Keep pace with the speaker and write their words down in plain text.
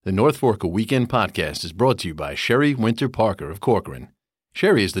The North Fork A Weekend podcast is brought to you by Sherry Winter Parker of Corcoran.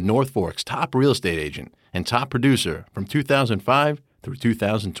 Sherry is the North Fork's top real estate agent and top producer from 2005 through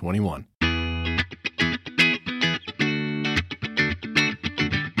 2021.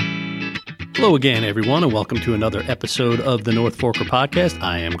 Hello again, everyone, and welcome to another episode of the North Forker podcast.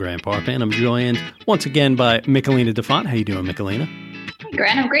 I am Grant Parpan. I'm joined once again by Michelina DeFont. How you doing, Michelina? Hey,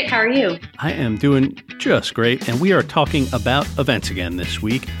 Grant. I'm great. How are you? I am doing just great, and we are talking about events again this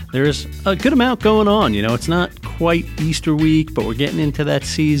week. There's a good amount going on. You know, it's not quite Easter week, but we're getting into that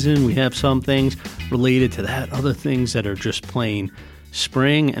season. We have some things related to that, other things that are just plain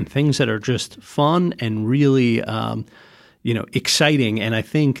spring, and things that are just fun and really exciting. And I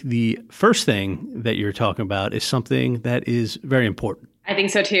think the first thing that you're talking about is something that is very important. I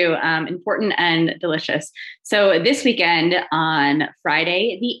think so too. Important and delicious. So this weekend on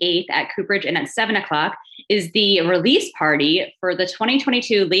Friday, the 8th at Cooperage Inn at 7 o'clock is the release party for the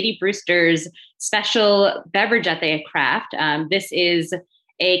 2022 Lady Brewster's special beverage that they craft. This is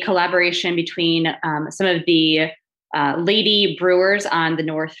a collaboration between some of the lady brewers on the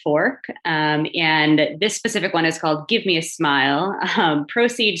North Fork. And this specific one is called Give Me a Smile.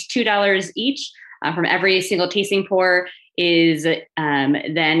 Proceeds $2 each from every single tasting pour is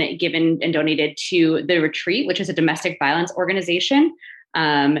then given and donated to The Retreat, which is a domestic violence organization.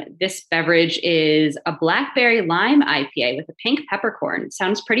 This beverage is a blackberry lime IPA with a pink peppercorn.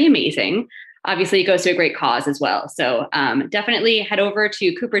 Sounds pretty amazing. Obviously, it goes to a great cause as well. So definitely head over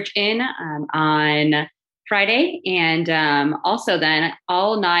to Cooperage Inn on Friday. And also then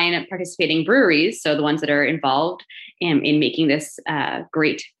all 9 participating breweries, so the ones that are involved in making this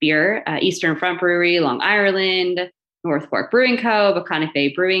great beer, Eastern Front Brewery, Long Ireland, North Fork Brewing Co., Baconic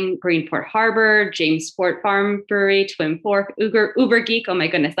Bay Brewing, Greenport Harbor, James Sport Farm Brewery, Twin Fork, Uber Geek, oh my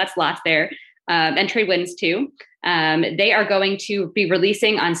goodness, that's lots there, and Trade Winds too. They are going to be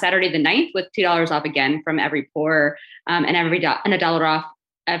releasing on Saturday the 9th with $2 off again from every pour, and $1 off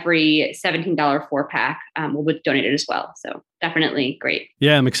every $17 4-pack will be donated as well. So definitely great.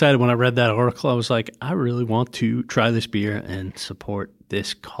 Yeah, I'm excited. When I read that article, I was like, I really want to try this beer and support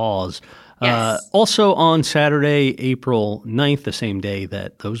this cause. Yes. Also on Saturday, April 9th, the same day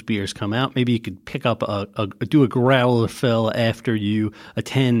that those beers come out, maybe you could pick up do a growler fill after you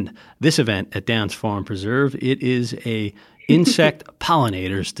attend this event at Downs Farm Preserve. It is a insect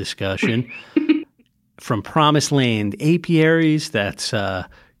pollinators discussion from Promised Land Apiaries. That's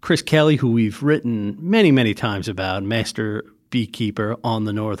Chris Kelly, who we've written many, many times about, master beekeeper on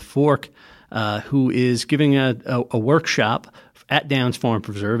the North Fork, who is giving a workshop at Downs Farm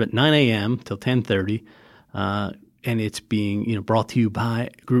Preserve at 9 a.m. till 10:30, and it's being brought to you by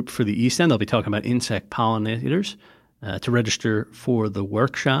Group for the East End. They'll be talking about insect pollinators. To register for the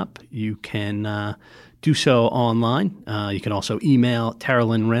workshop, you can do so online. You can also email Tara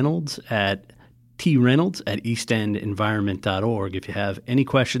Lynn Reynolds at treynolds@eastendenvironment.org if you have any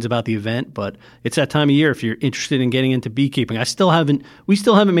questions about the event. But it's that time of year if you're interested in getting into beekeeping. We still haven't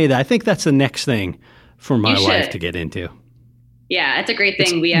made that. I think that's the next thing for my wife to get into. Yeah, it's a great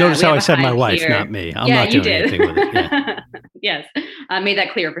thing. Notice how I said my wife, not me. I'm not doing anything with it. Yeah. Yes, made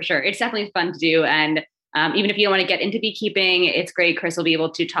that clear for sure. It's definitely fun to do. And even if you don't want to get into beekeeping, it's great. Chris will be able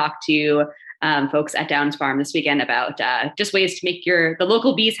to talk to folks at Downs Farm this weekend about just ways to make the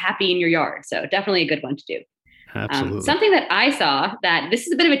local bees happy in your yard. So definitely a good one to do. Absolutely. Something that I saw that this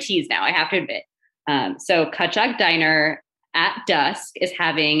is a bit of a tease now, I have to admit. So Cutchogue Diner at dusk is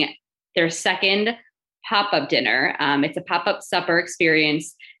having their second pop-up dinner. It's a pop-up supper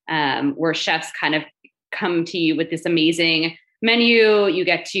experience where chefs kind of come to you with this amazing menu. You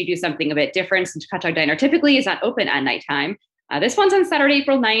get to do something a bit different since Cutchogue Diner typically is not open at nighttime. This one's on Saturday,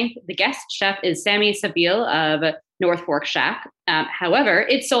 April 9th. The guest chef is Sammy Sabile of North Fork Shack. However,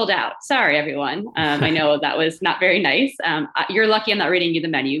 it's sold out. Sorry, everyone. I know that was not very nice. You're lucky I'm not reading you the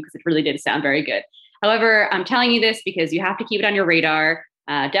menu because it really did sound very good. However, I'm telling you this because you have to keep it on your radar.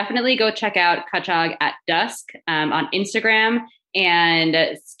 Definitely go check out Cutchogue at dusk on Instagram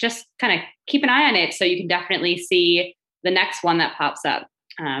and just kind of keep an eye on it so you can definitely see the next one that pops up.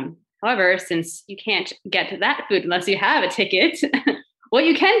 However, since you can't get to that food unless you have a ticket, what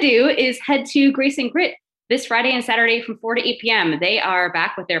you can do is head to Grace and Grit this Friday and Saturday from 4 to 8 p.m. They are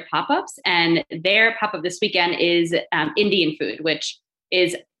back with their pop-ups, and their pop-up this weekend is Indian food, which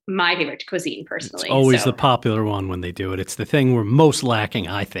is my favorite cuisine personally. It's always the popular one when they do it. It's the thing we're most lacking,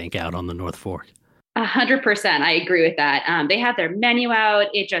 I think, out on the North Fork. 100%. I agree with that. They have their menu out.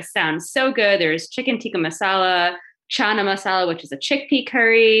 It just sounds so good. There's chicken tikka masala, chana masala, which is a chickpea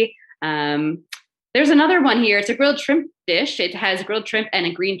curry. There's another one here. It's a grilled shrimp dish. It has grilled shrimp and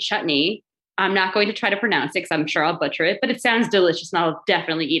a green chutney. I'm not going to try to pronounce it because I'm sure I'll butcher it, but it sounds delicious and I'll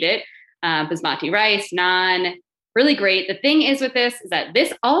definitely eat it. Basmati rice, naan, really great. The thing is with this is that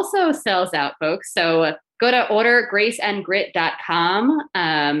this also sells out, folks. So go to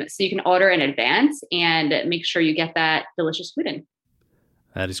ordergraceandgrit.com so you can order in advance and make sure you get that delicious food in.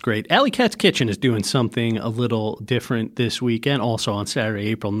 That is great. Alley Cat's Kitchen is doing something a little different this weekend, also on Saturday,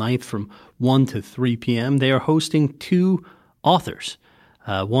 April 9th from 1 to 3 p.m. They are hosting 2 authors.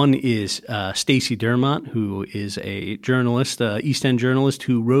 One is Stacey Dermott, who is a journalist, East End journalist,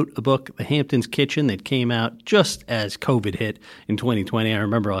 who wrote a book, The Hamptons Kitchen, that came out just as COVID hit in 2020. I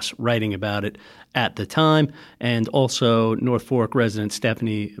remember us writing about it at the time. And also North Fork resident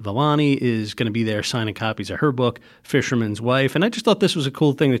Stephanie Villani is going to be there signing copies of her book, Fisherman's Wife. And I just thought this was a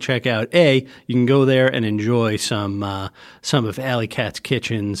cool thing to check out. You can go there and enjoy some of Alley Cat's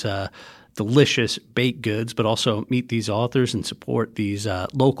Kitchen's delicious baked goods, but also meet these authors and support these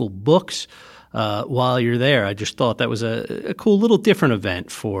local books while you're there. I just thought that was a cool little different event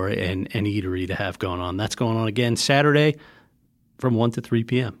for an eatery to have going on. That's going on again Saturday from 1 to 3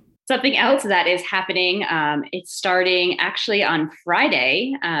 p.m. Something else that is happening, it's starting actually on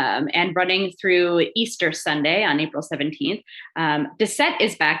Friday and running through Easter Sunday on April 17th. Dessert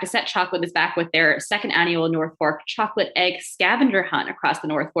is back. Dessert Chocolate is back with their second annual North Fork Chocolate Egg Scavenger Hunt across the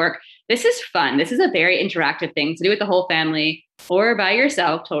North Fork. This is fun. This is a very interactive thing to do with the whole family or by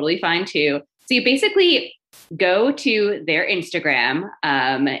yourself. Totally fine too. So you basically go to their Instagram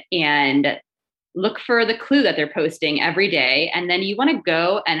and look for the clue that they're posting every day. And then you want to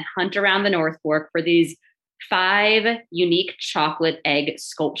go and hunt around the North Fork for these 5 unique chocolate egg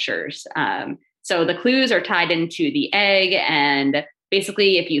sculptures. So the clues are tied into the egg. And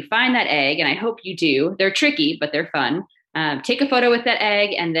basically, if you find that egg, and I hope you do, they're tricky, but they're fun. Take a photo with that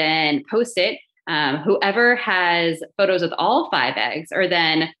egg and then post it. Whoever has photos with all 5 eggs are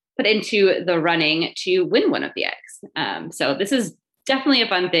then put into the running to win one of the eggs. So this is definitely a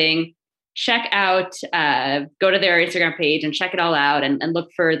fun thing. Check out, go to their Instagram page and check it all out and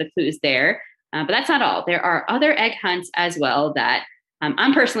look for the clues there. But that's not all. There are other egg hunts as well that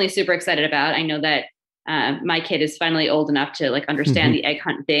I'm personally super excited about. I know that my kid is finally old enough to understand the egg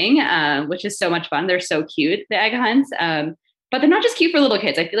hunt thing, which is so much fun. They're so cute, the egg hunts. But they're not just cute for little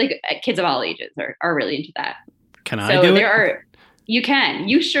kids. I feel like kids of all ages are really into that. Can I do it?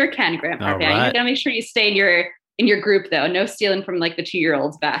 You sure can, Grandpa. Right. You gotta make sure you stay in your group though. No stealing from the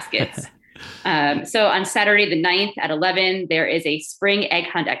 2-year-olds' baskets. So on Saturday the 9th at 11, there is a spring egg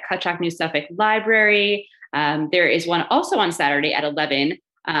hunt at Cutchogue New Suffolk Library. There is one also on Saturday at 11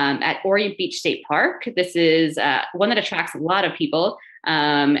 at Orient Beach State Park. This is one that attracts a lot of people.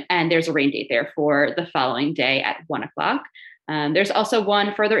 And there's a rain date there for the following day at 1:00. There's also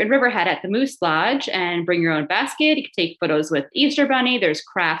one further in Riverhead at the Moose Lodge, and bring your own basket. You can take photos with Easter Bunny. There's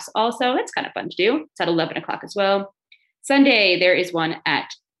crafts also. It's kind of fun to do. It's at 11:00 as well. Sunday, there is one at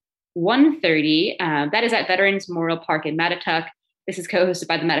 1:30. That is at Veterans Memorial Park in Mattituck. This is co-hosted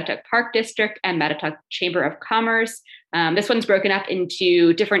by the Mattituck Park District and Mattituck Chamber of Commerce. This one's broken up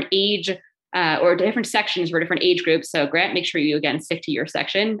into different age or different sections for different age groups. So Grant, make sure you again stick to your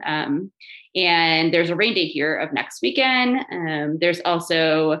section. And there's a rain date here of next weekend. There's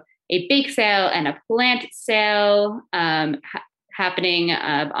also a bake sale and a plant sale happening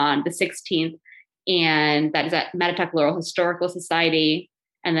on the 16th. And that is at Mattituck Laurel Historical Society.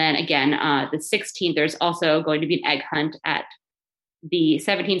 And then again, the 16th, there's also going to be an egg hunt at the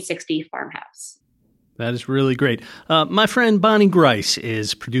 1760 farmhouse. That is really great. My friend Bonnie Grice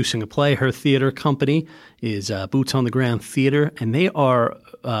is producing a play. Her theater company is Boots on the Ground Theater, and they are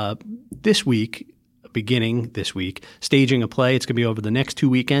beginning this week, staging a play. It's going to be over the next 2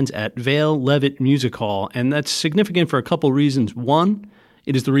 weekends at Vale Levitt Music Hall, and that's significant for a couple reasons. One,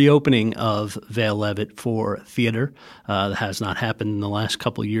 it is the reopening of Vale Levitt for theater. That has not happened in the last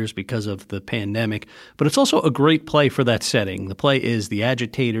couple of years because of the pandemic, but it's also a great play for that setting. The play is The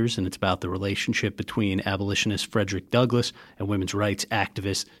Agitators, and it's about the relationship between abolitionist Frederick Douglass and women's rights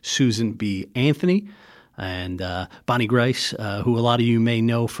activist Susan B. Anthony. And Bonnie Grice, who a lot of you may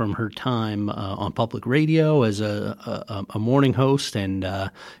know from her time on public radio as a morning host and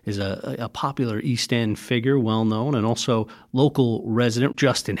is a popular East End figure, well-known, and also local resident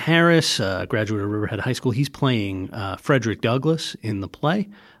Justin Harris, graduate of Riverhead High School. He's playing Frederick Douglass in the play.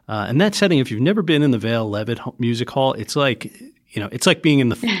 And that setting, if you've never been in the Vale Levitt Music Hall, it's like being in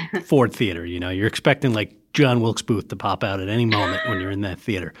the Ford Theater. You're expecting John Wilkes Booth to pop out at any moment when you're in that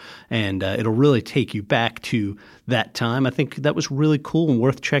theater. And it'll really take you back to that time. I think that was really cool and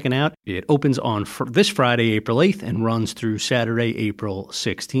worth checking out. It opens on this Friday, April 8th, and runs through Saturday, April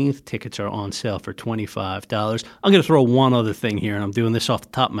 16th. Tickets are on sale for $25. I'm going to throw one other thing here, and I'm doing this off the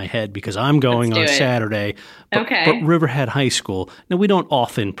top of my head because I'm going on Saturday. But Riverhead High School. Now, we don't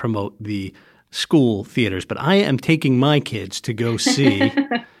often promote the school theaters, but I am taking my kids to go see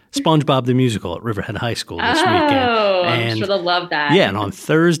SpongeBob the Musical at Riverhead High School this weekend. Oh, I'm sure they'll love that. Yeah, and on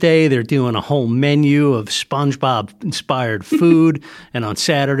Thursday, they're doing a whole menu of SpongeBob-inspired food. And on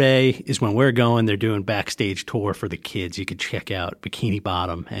Saturday is when we're going. They're doing backstage tour for the kids. You could check out Bikini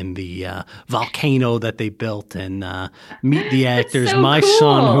Bottom and the volcano that they built and meet the actors. So My cool.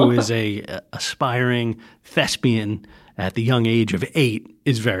 son, who is a aspiring thespian at the young age of 8,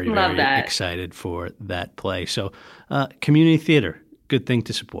 is very excited for that play. So community theater. Good thing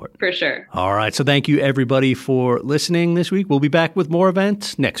to support. For sure. All right. So thank you, everybody, for listening this week. We'll be back with more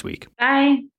events next week. Bye.